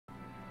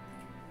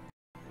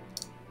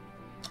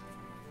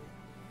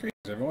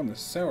Everyone, this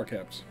is Sour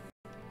Caps.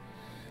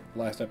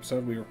 Last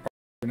episode we were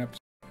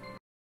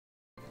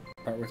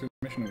partway through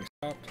the mission and we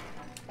stopped.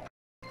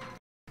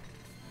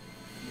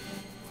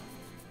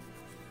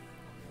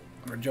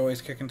 Where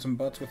Joey's kicking some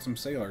butts with some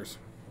sailors.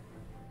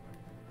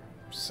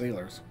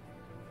 Sailors.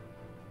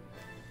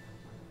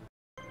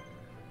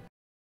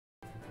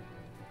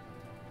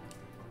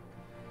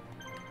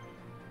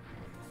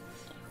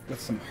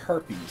 With some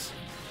harpies.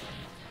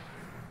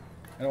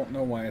 I don't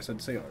know why I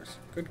said sailors.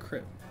 Good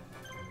crit.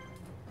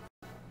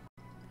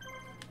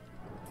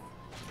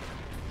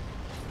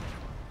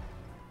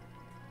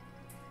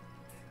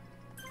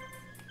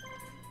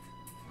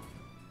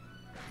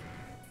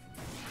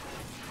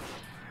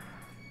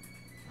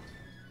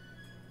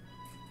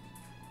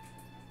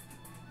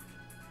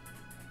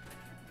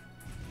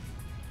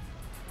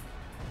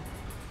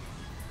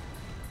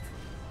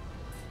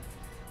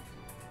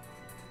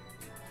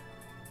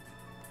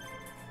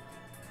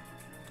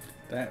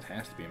 That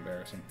has to be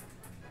embarrassing.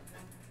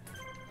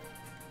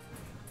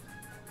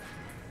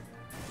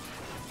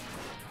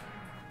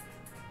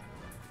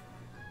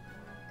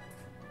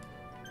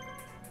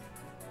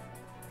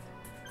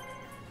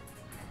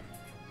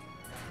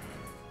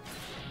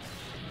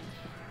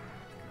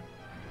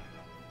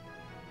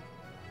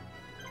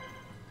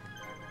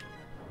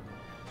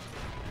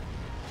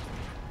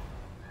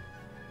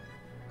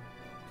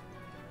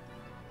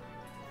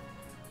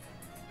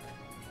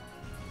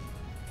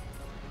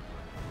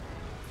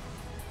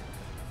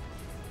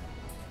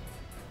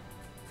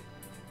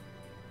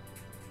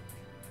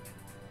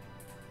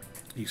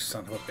 You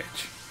son of a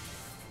bitch.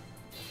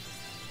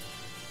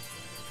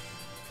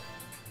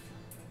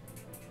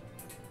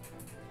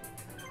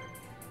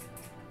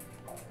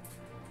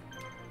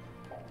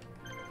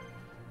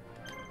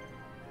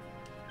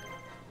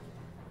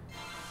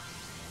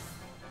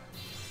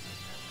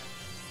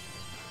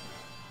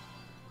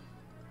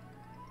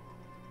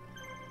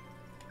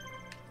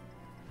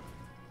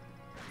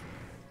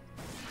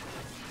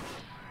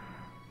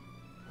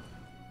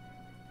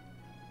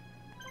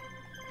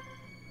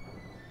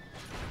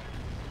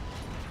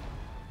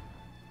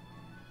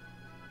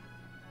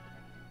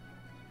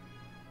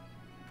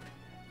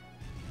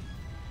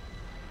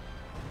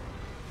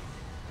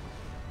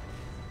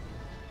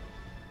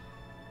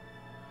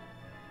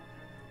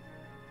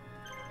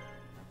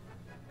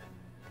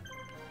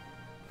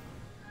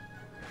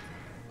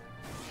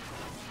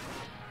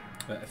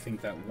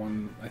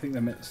 I think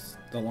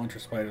the launcher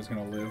spider is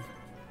gonna live.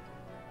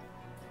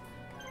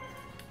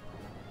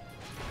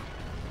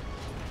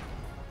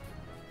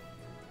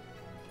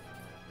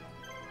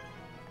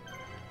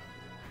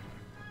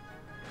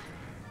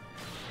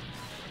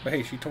 But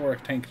hey, she tore a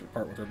tank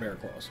apart with her bear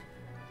claws.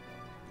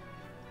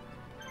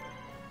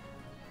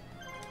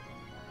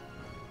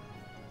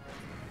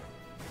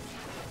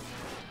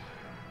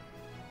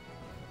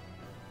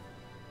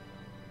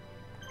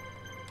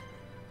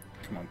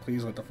 Come on,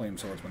 please let the flame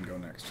swordsman go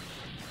next.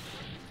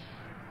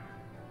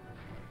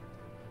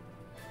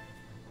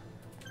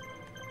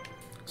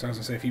 So I was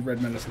gonna say, if he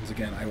read medicines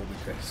again, I will be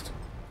pissed.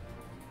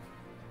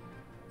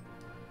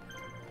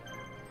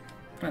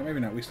 Alright, maybe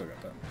not, we still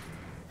got that.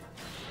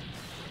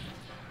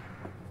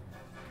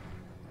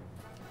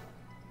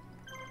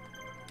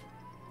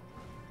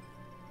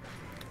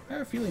 I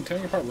have a feeling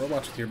tearing apart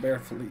robots with your bare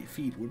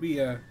feet would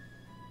be,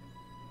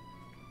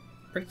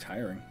 pretty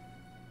tiring.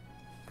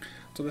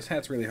 So this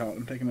hat's really hot,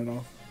 I'm taking it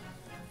off.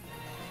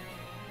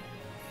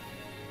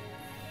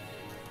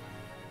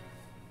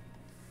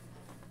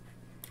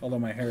 Although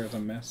my hair is a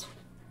mess.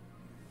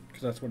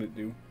 Because that's what it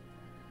do.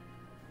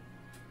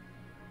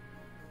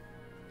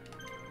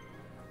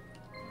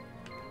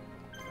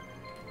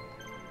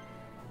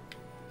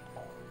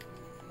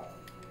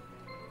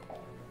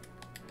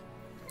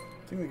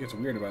 The thing that gets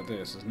weird about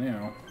this is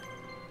now...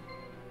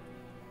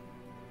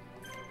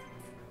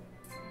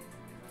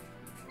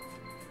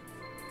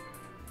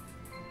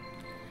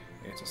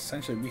 it's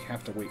essentially we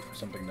have to wait for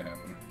something to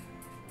happen.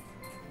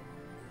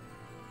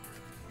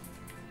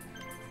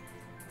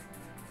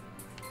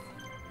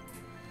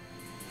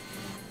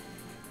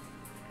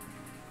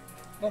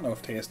 I don't know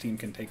if Tea's team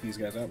can take these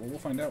guys out, but we'll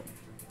find out.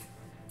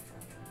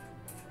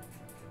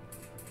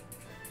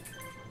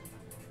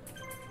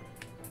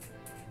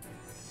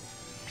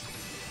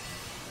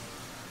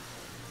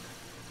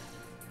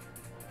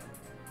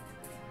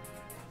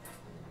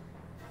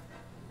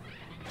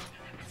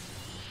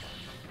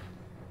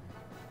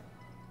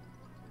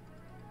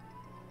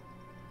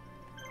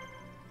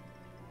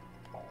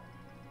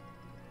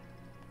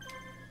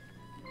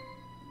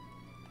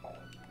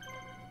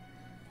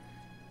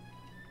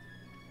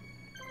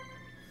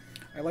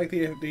 I like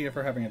the idea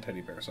for having a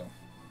teddy bear, so...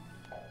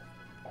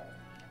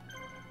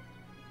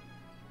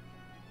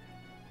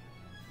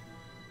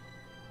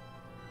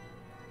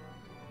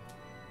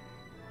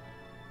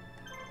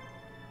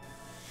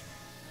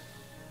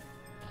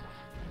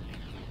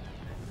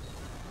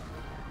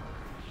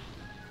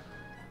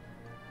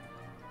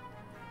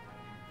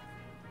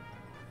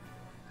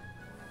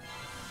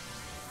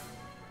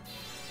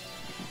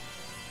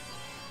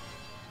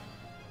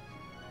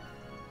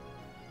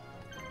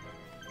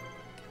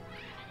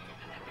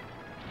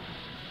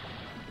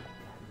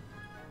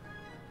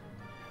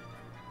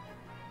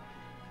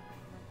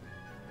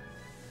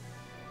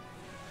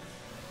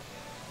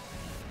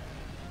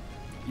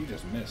 You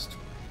just missed.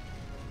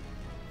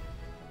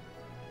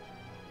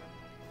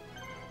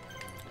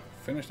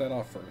 Finish that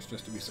off first,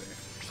 just to be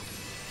safe.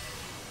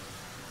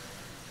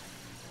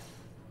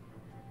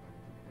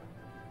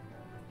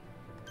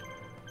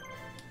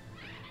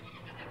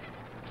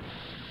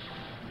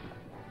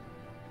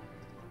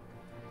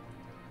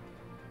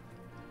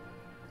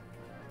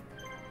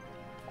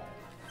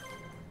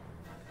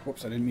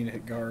 Whoops, I didn't mean to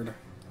hit guard.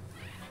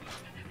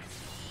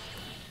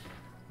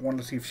 Wanted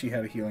to see if she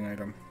had a healing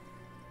item.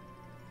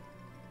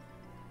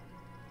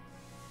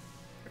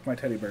 If my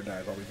teddy bear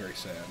dies, I'll be very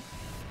sad.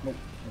 Nope,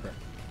 okay.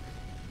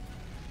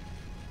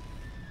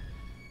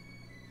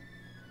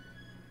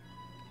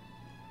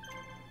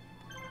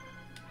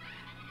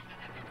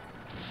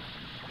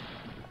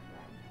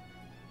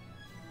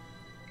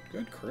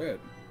 Good crit.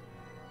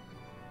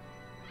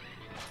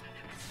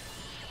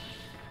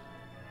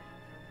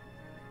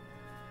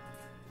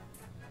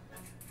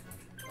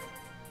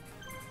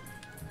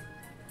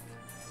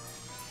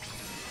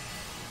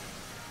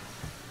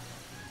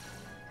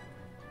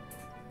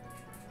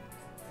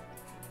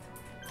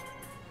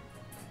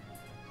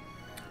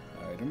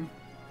 Item.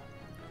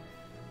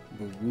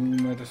 Boo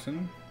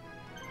medicine.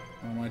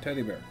 On my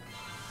teddy bear.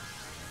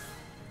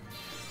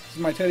 This is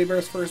my teddy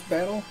bear's first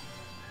battle,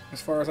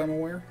 as far as I'm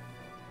aware.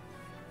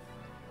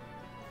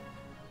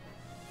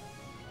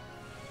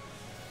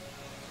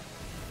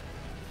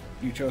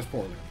 You chose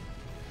poorly.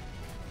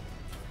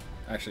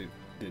 Actually, it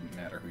didn't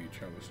matter who you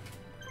chose.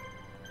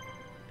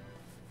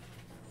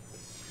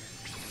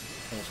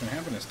 So what's going to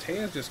happen is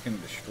Taya's just going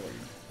to destroy you.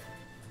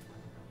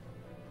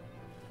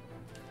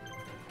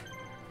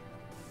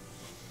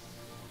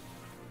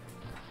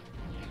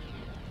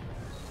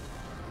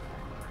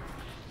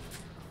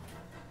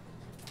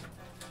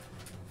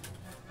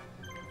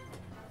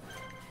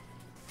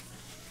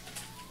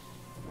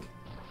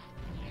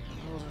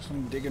 Those are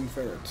some digging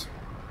ferrets.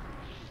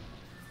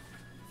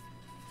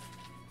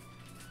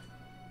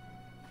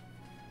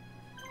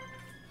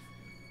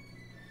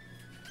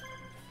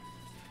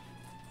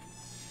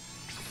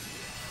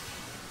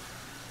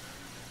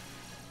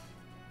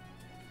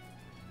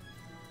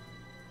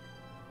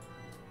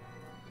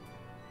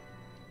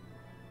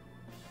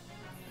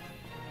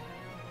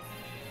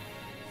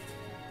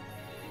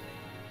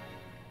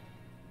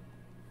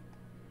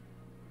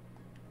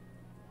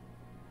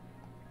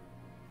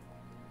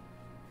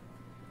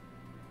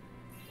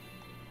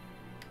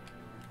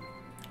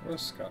 What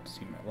is Scott's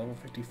team at? Level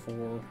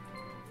 54.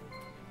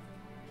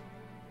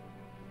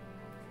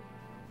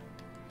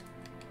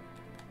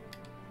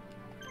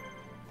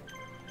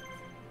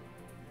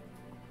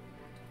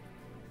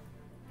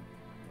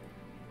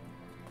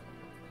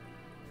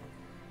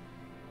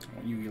 I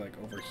want you like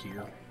over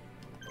here.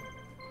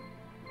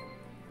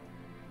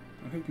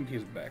 And who can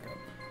use backup?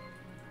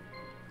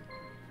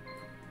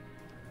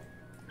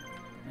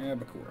 Yeah,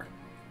 Bakura.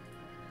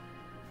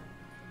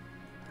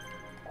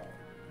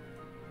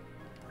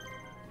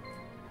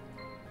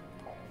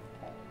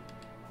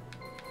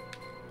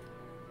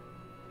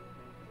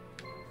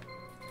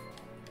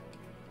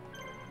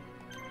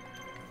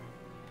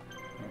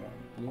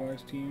 Blue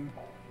Eyes team.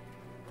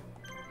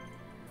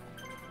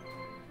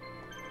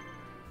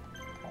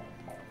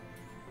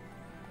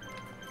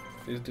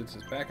 Fizdits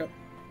is backup.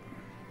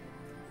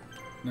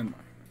 Never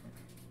mind.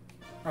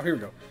 Oh, here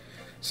we go.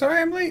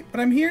 Sorry I'm late, but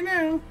I'm here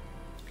now.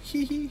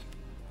 Hee hee.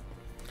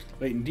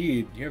 Late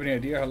indeed. Do you have any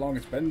idea how long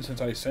it's been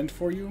since I sent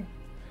for you?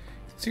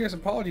 Serious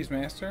apologies,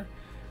 Master.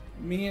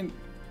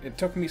 It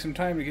took me some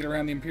time to get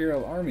around the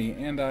Imperial Army,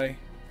 and I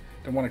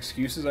don't want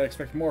excuses. I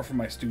expect more from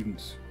my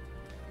students.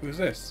 Who's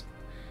this?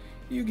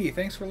 Yugi,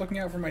 thanks for looking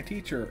out for my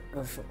teacher.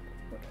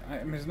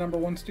 I'm his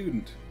 #1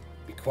 student.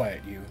 Be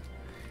quiet, you.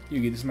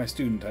 Yugi, this is my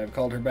student. I have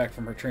called her back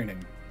from her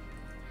training.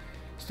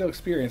 Still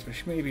experienced, but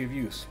she may be of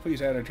use.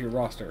 Please add her to your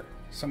roster.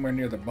 Somewhere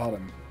near the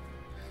bottom.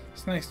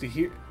 It's nice to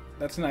hear.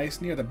 That's nice.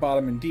 Near the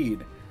bottom,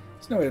 indeed.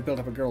 It's no way to build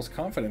up a girl's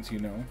confidence, you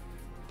know.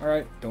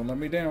 Alright, don't let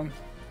me down.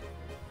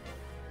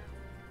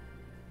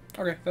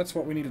 Okay, that's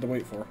what we needed to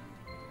wait for.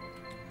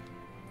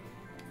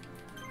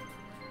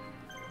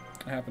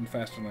 It happened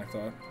faster than I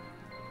thought.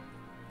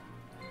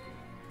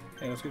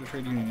 Hey, let's get a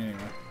trade union anyway.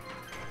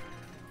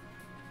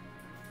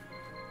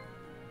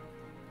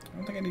 I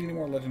don't think I need any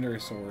more legendary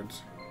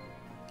swords.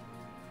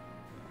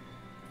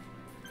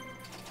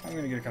 I'm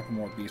gonna get a couple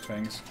more beast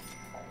fangs.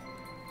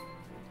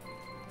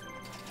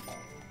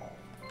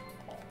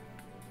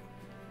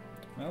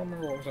 I don't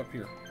remember what was up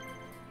here.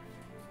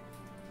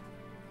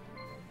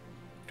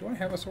 Do I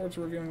have a Swords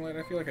of Revealing Light?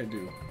 I feel like I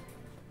do.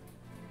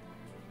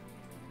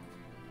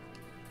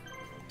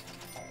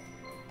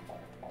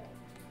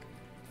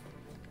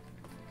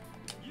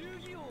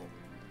 Yugioh!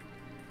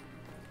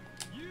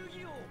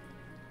 Yugioh!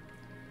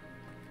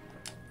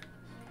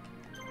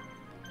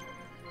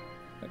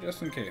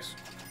 Just in case.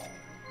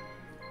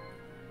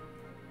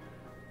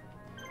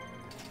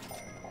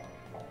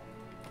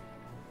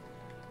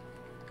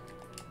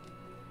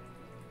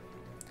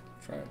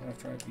 Try it, left,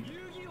 try it, beat.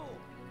 Yugioh!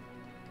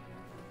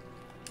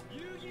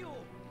 Yugioh!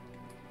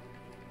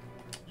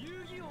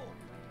 Yugioh!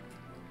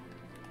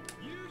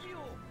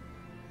 Yugioh!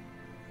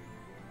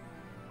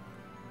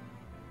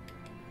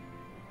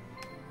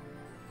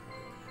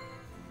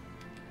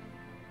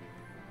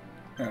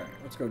 Alright,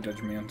 let's go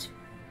Judge Mans.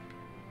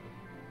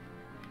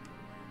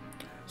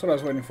 That's what I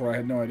was waiting for. I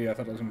had no idea. I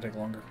thought it was going to take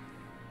longer.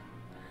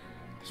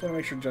 Just want to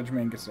make sure Judge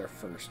Man gets there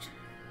first.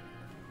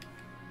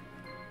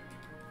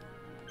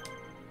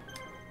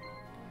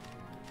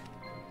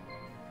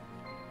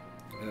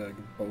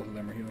 Both of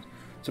them are healers.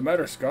 What's the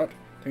matter, Scott?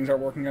 Things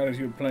aren't working out as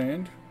you had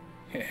planned?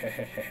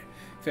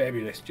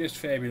 Fabulous. Just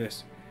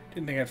fabulous.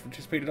 Didn't think I'd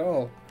participate at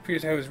all.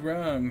 Appears I was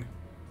wrong.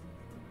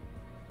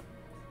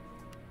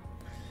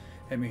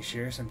 Let me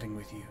share something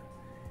with you.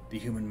 The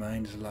human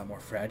mind is a lot more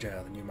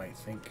fragile than you might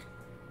think.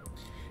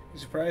 I'm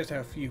surprised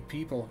how few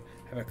people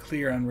have a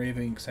clear,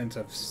 unwavering sense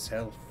of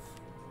self.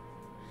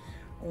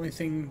 Only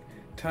thing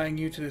tying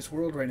you to this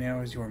world right now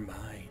is your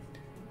mind.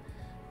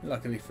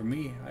 Luckily for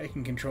me, I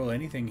can control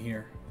anything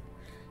here.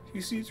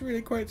 You see, it's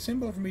really quite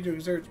simple for me to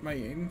exert my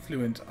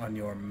influence on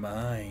your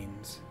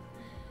minds.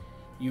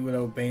 You will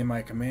obey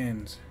my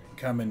commands.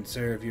 Come and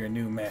serve your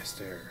new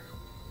master.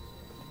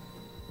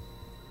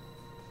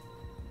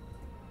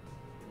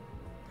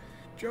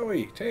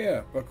 Joey,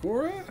 Taya,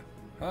 Bakura?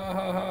 Ha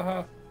ha ha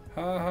ha.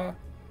 Ha ha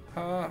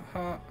ha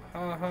ha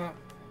ha ha.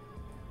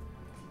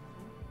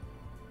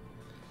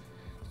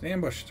 It's an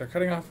ambush. They're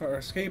cutting off our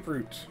escape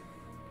routes.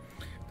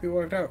 People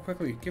wiped out.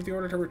 Quickly, give the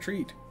order to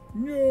retreat.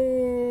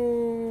 No!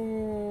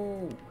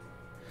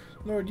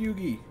 Lord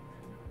Yugi.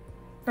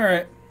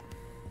 Alright.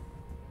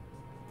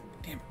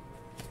 Damn it.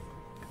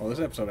 Well, this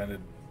episode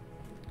ended.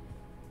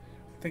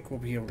 I think we'll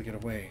be able to get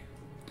away.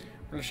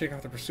 We're going to shake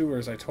off the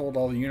pursuers. I told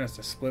all the units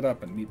to split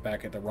up and meet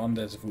back at the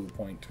rendezvous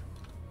point.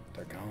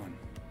 They're gone.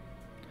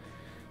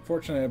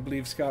 Fortunately, I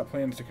believe Scott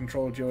plans to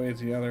control Joey as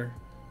the other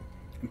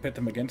and pit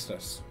them against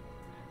us.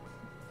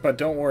 But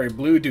don't worry,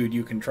 Blue Dude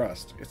you can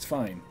trust. It's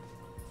fine.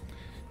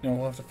 No,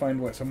 we'll have to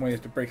find some ways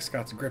to break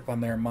Scott's grip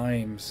on their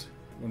mimes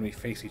when we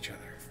face each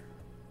other.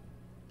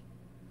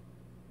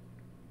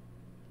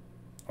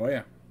 Oh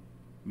yeah.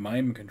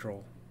 Mime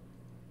control.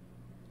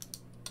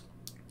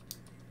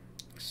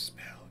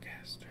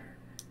 Spellcaster.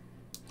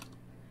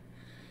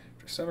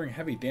 After suffering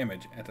heavy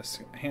damage at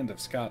the hands of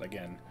Scott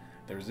again,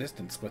 the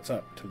resistance splits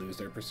up to lose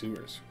their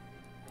pursuers.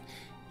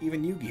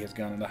 Even Yugi has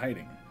gone into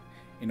hiding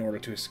in order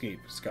to escape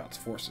Scott's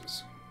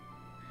forces.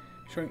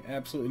 Showing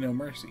absolutely no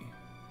mercy,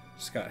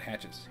 Scott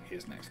hatches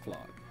his next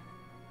plot.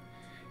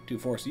 To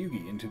force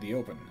Yugi into the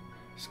open,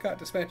 Scott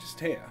dispatches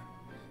Taya,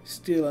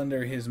 still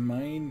under his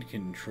mind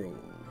control,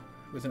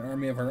 with an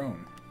army of her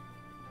own.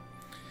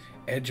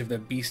 Edge of the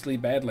beastly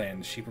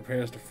Badlands, she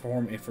prepares to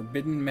form a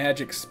forbidden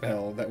magic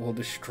spell that will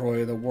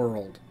destroy the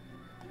world.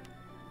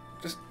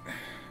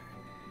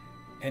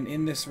 And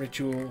in this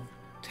ritual,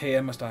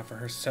 Taya must offer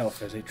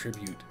herself as a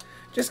tribute.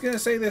 Just gonna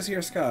say this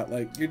here, Scott,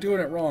 like, you're doing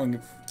it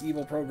wrong,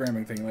 evil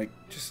programming thing, like,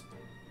 just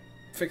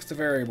fix the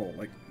variable.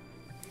 Like,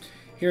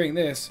 hearing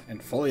this,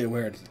 and fully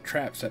aware of the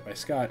trap set by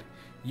Scott,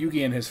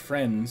 Yugi and his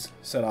friends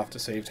set off to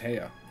save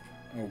Taya.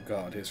 Oh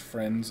god, his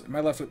friends. Am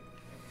I left with...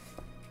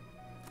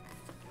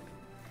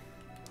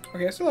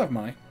 Okay, I still have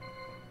Mai.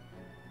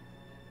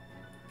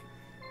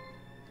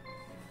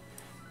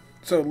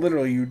 So,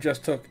 literally, you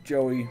just took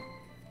Joey,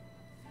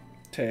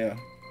 Taya,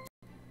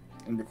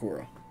 and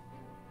Bakura.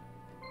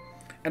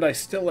 And I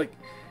still, like,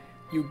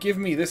 you give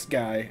me this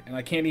guy, and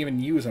I can't even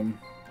use him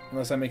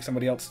unless I make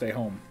somebody else stay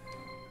home.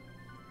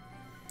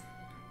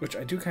 Which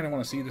I do kind of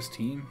want to see this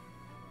team.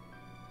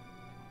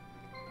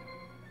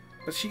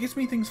 But she gets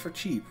me things for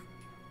cheap.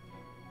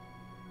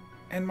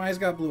 And Mai's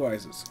got blue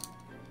eyes.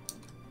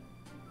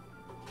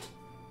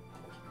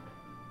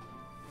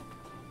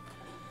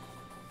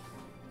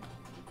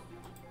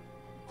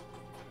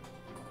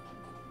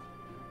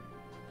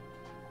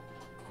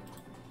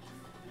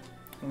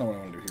 I don't know what I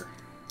want to do here.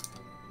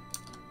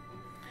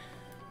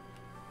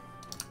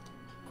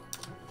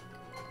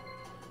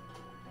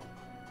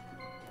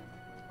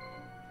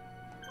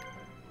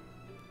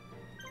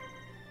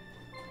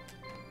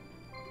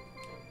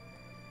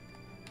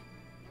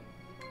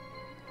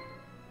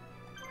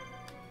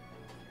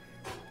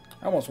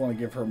 I almost want to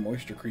give her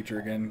Moisture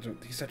Creature again.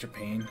 He's such a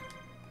pain.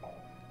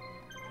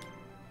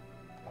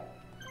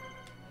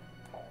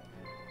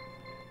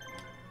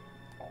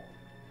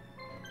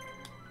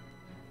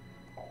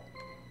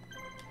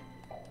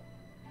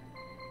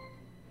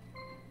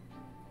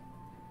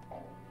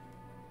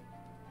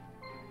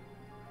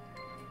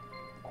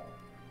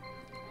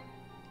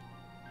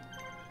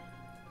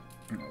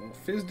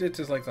 Fizditz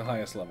is like the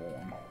highest level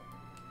one.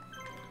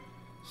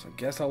 So I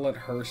guess I'll let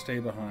her stay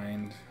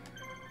behind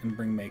and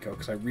bring Mako,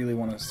 because I really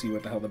want to see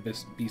what the hell the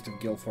Beast of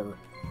Guilford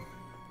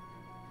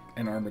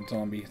and Armored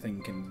Zombie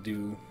thing can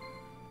do.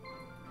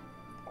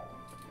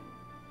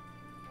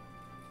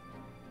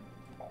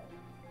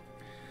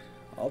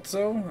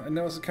 Also, I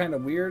know this is kind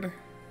of weird,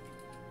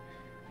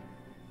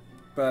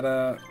 but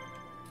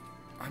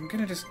I'm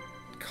gonna just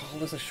call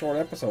this a short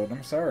episode.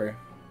 I'm sorry.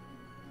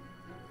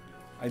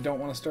 I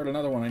don't want to start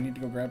another one. I need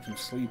to go grab some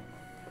sleep.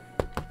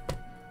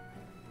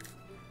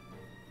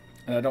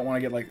 And I don't want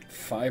to get like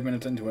 5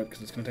 minutes into it,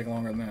 because it's going to take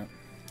longer than that.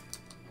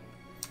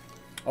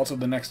 Also,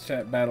 the next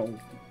battle,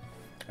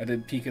 I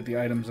did peek at the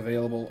items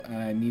available, and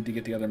I need to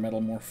get the other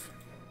Metal Morph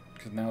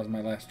Because now is my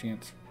last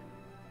chance.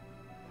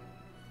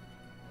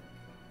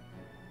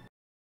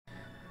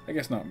 I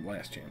guess not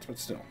last chance, but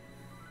still.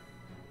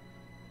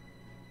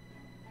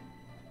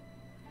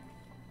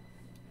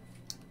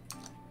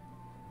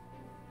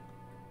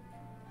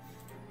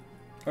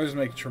 I was just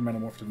making sure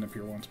Metamorph didn't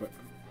appear once, but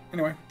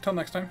anyway, till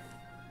next time,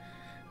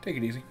 take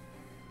it easy.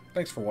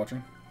 Thanks for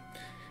watching.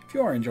 If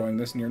you are enjoying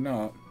this and you're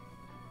not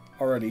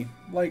already,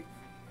 like,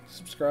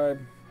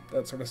 subscribe,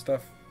 that sort of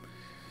stuff.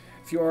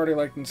 If you already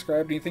liked and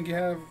subscribed, do you think you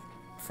have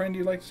a friend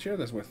you'd like to share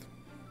this with?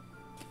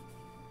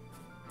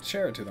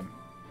 Share it to them.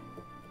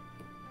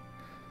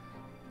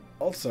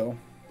 Also,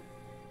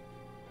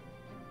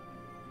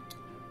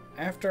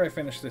 after I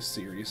finish this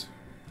series,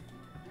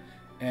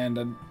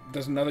 and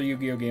there's another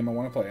Yu-Gi-Oh game I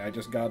want to play. I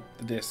just got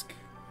the disc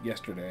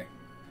yesterday.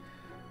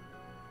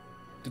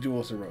 The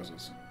Duels of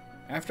Roses.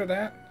 After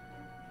that,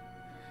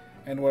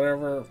 and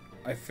whatever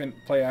I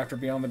play after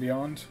Beyond the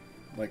Beyond,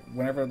 like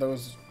whenever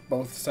those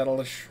both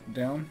settle-ish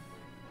down,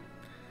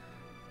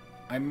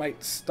 I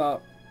might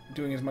stop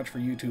doing as much for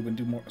YouTube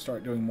and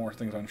start doing more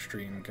things on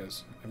stream,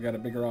 because I've got a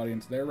bigger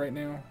audience there right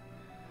now.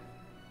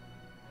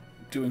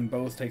 Doing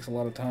both takes a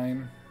lot of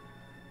time.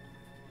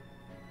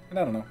 And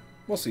I don't know.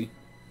 We'll see.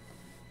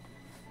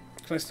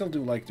 Because I still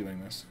do like doing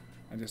this.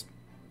 I just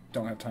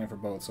don't have time for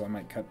both, so I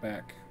might cut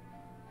back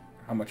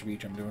how much of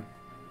each I'm doing.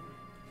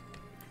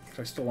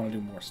 Because I still want to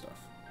do more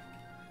stuff.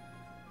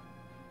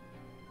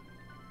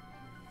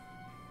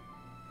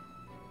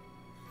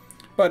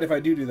 But if I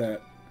do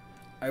that,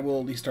 I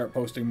will at least start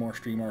posting more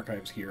stream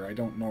archives here. I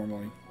don't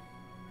normally.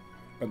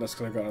 But that's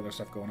because I've got other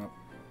stuff going up.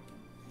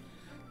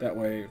 That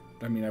way,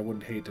 I mean, I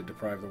wouldn't hate to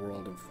deprive the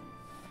world of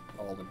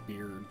all the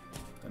beard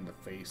and the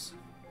face.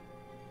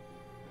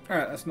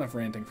 Alright, that's enough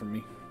ranting from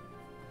me.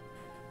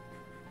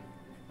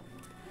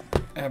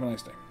 Have a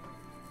nice day.